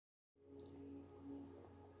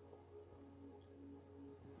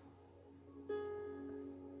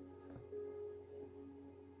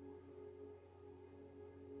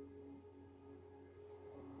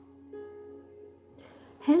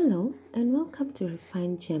Hello and welcome to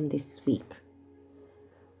Refined Gem this week.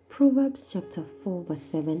 Proverbs chapter 4 verse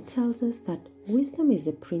 7 tells us that wisdom is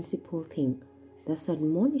the principal thing, thus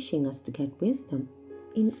admonishing us to get wisdom.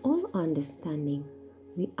 In all understanding,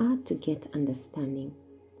 we are to get understanding.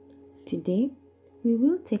 Today, we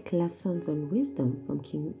will take lessons on wisdom from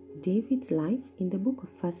King David's life in the book of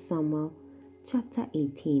 1 Samuel chapter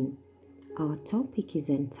 18. Our topic is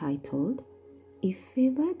entitled, If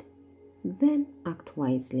Favored, Then Act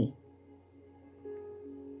Wisely.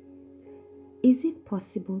 Is it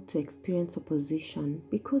possible to experience opposition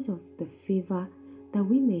because of the favor that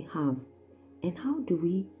we may have? And how do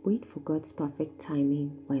we wait for God's perfect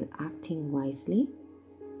timing while acting wisely?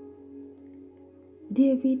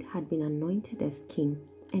 David had been anointed as king,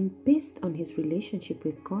 and based on his relationship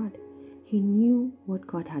with God, he knew what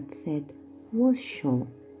God had said was sure.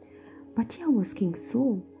 But here was King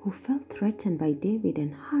Saul, who felt threatened by David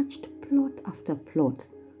and hatched plot after plot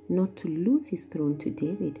not to lose his throne to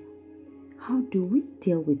David. How do we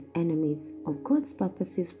deal with enemies of God's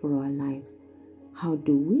purposes for our lives? How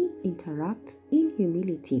do we interact in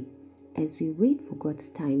humility as we wait for God's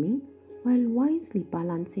timing while wisely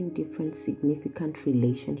balancing different significant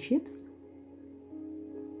relationships?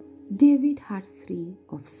 David had three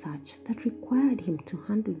of such that required him to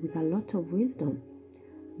handle with a lot of wisdom.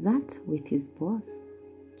 That with his boss,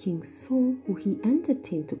 King Saul, who he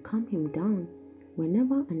entertained to calm him down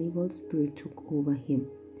whenever an evil spirit took over him.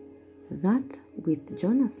 That with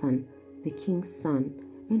Jonathan, the king's son,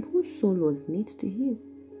 and whose soul was knit to his.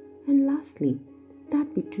 And lastly,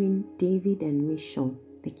 that between David and Michal,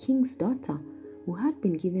 the king's daughter, who had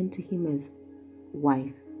been given to him as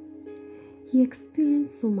wife. He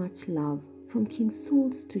experienced so much love from King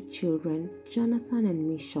Saul's two children, Jonathan and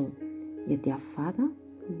Michal, yet their father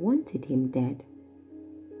wanted him dead.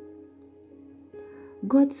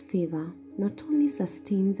 God's favor not only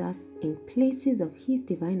sustains us in places of His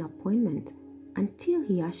divine appointment until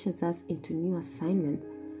He ushers us into new assignments,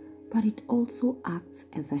 but it also acts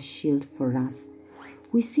as a shield for us.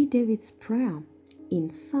 We see David's prayer in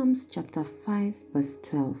Psalms chapter 5 verse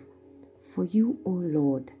 12. For you, O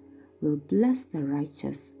Lord, will bless the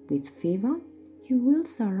righteous with favor. You will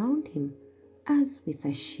surround him as with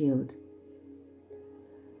a shield.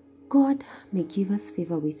 God may give us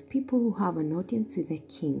favor with people who have an audience with the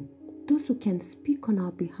king, those who can speak on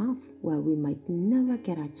our behalf where we might never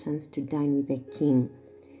get a chance to dine with the king.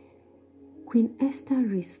 Queen Esther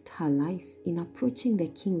risked her life in approaching the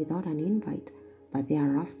king without an invite, but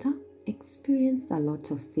thereafter experienced a lot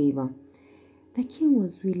of favor. The king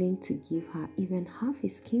was willing to give her even half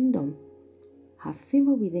his kingdom. Her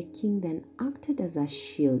favor with the king then acted as a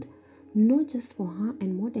shield, not just for her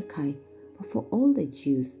and Mordecai, but for all the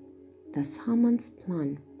Jews. Thus Haman's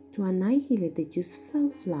plan to annihilate the Jews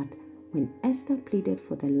fell flat when Esther pleaded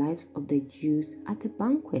for the lives of the Jews at the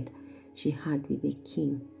banquet she had with the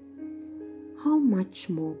king. How much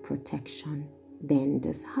more protection then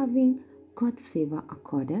does having God's favor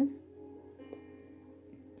accord us?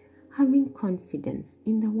 Having confidence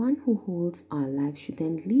in the one who holds our life should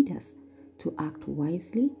then lead us to act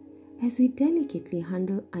wisely as we delicately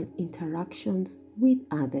handle our interactions with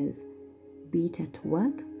others, be it at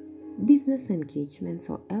work, business engagements,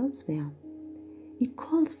 or elsewhere. It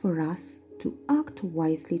calls for us to act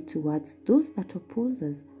wisely towards those that oppose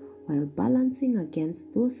us while balancing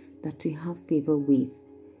against those that we have favor with.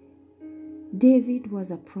 David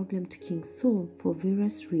was a problem to King Saul for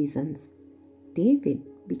various reasons. David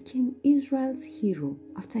became Israel's hero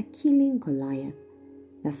after killing Goliath,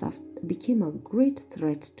 thus became a great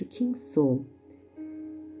threat to King Saul.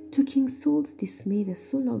 To King Saul's dismay, the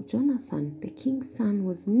soul of Jonathan, the king's son,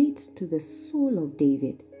 was knit to the soul of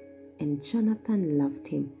David, and Jonathan loved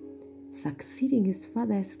him. Succeeding his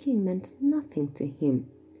father as king meant nothing to him.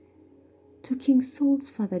 To King Saul's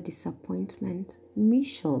further disappointment,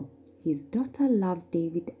 Michal, his daughter, loved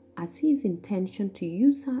David as his intention to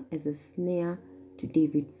use her as a snare to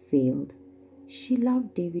David failed. She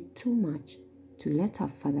loved David too much to let her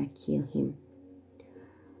father kill him.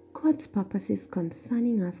 God's purposes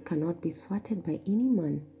concerning us cannot be thwarted by any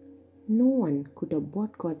man. No one could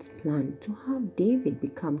abort God's plan to have David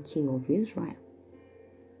become king of Israel.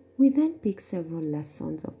 We then pick several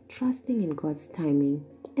lessons of trusting in God's timing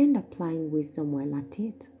and applying wisdom while at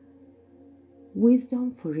it.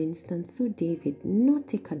 Wisdom, for instance, saw David not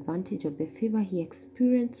take advantage of the favor he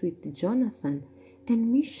experienced with Jonathan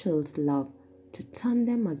and Michal's love to turn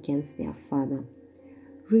them against their father.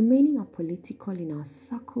 Remaining apolitical in our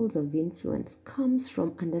circles of influence comes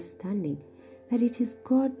from understanding that it is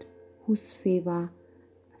God whose favor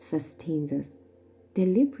sustains us.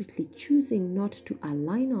 deliberately choosing not to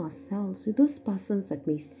align ourselves with those persons that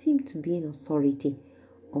may seem to be in authority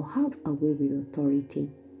or have a way with authority.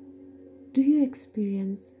 Do you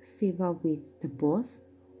experience favor with the boss?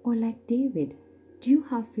 Or like David, do you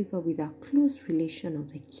have favor with a close relation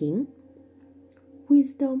of the king?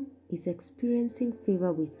 Wisdom is experiencing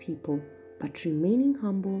favor with people, but remaining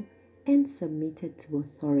humble and submitted to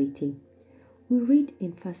authority. We read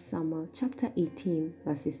in 1 Samuel chapter 18,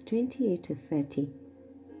 verses 28 to 30.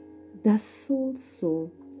 Thus Saul saw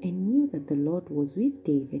and knew that the Lord was with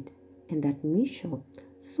David, and that Michal,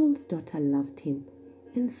 Saul's daughter, loved him.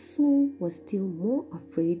 And Saul was still more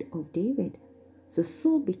afraid of David. So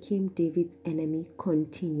Saul became David's enemy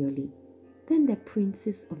continually. Then the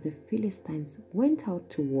princes of the Philistines went out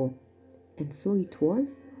to war. And so it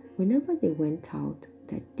was, whenever they went out,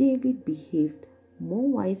 that David behaved more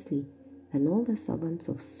wisely than all the servants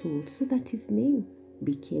of Saul, so that his name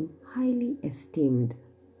became highly esteemed.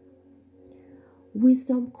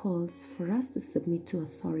 Wisdom calls for us to submit to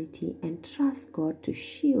authority and trust God to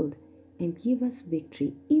shield and give us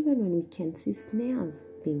victory even when we can see snares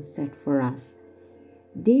being set for us.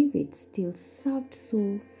 David still served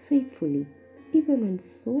Saul faithfully even when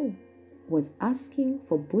Saul was asking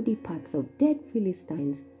for body parts of dead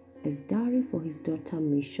Philistines as dowry for his daughter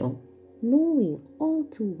Michal, knowing all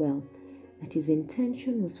too well that his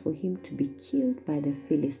intention was for him to be killed by the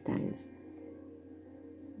Philistines.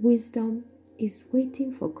 Wisdom is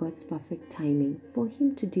waiting for God's perfect timing for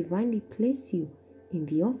him to divinely place you in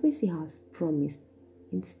the office he has promised,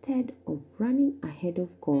 instead of running ahead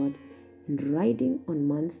of God and riding on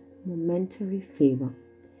man's momentary favor.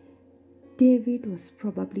 David was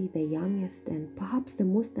probably the youngest and perhaps the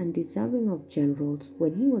most undeserving of generals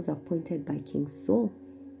when he was appointed by King Saul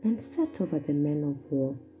and set over the men of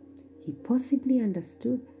war. He possibly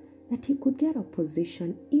understood that he could get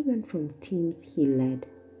opposition even from teams he led.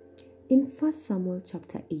 In 1 Samuel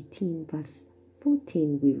chapter 18 verse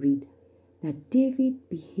 14 we read that David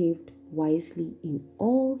behaved wisely in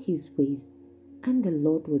all his ways, and the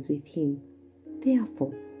Lord was with him.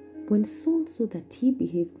 Therefore, when Saul saw that he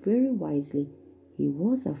behaved very wisely, he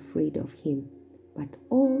was afraid of him. But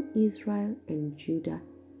all Israel and Judah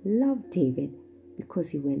loved David because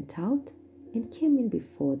he went out and came in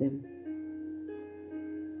before them.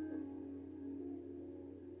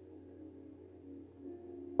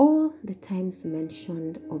 All the times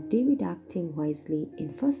mentioned of David acting wisely in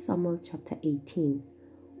 1 Samuel chapter 18,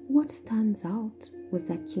 what stands out was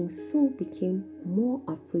that King Saul became more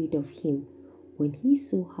afraid of him when he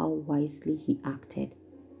saw how wisely he acted.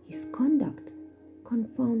 His conduct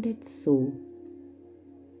confounded Saul.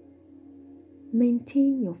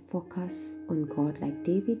 Maintain your focus on God like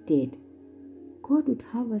David did. God would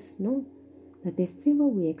have us know that the favor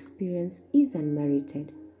we experience is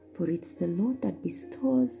unmerited, for it's the Lord that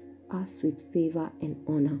bestows us with favor and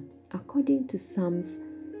honor, according to Psalms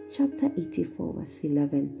chapter 84 verse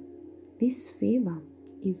 11. This favor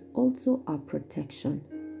is also our protection.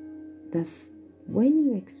 Thus, when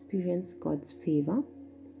you experience God's favor,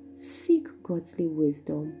 seek godly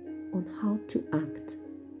wisdom on how to act.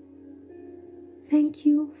 Thank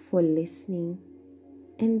you for listening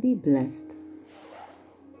and be blessed.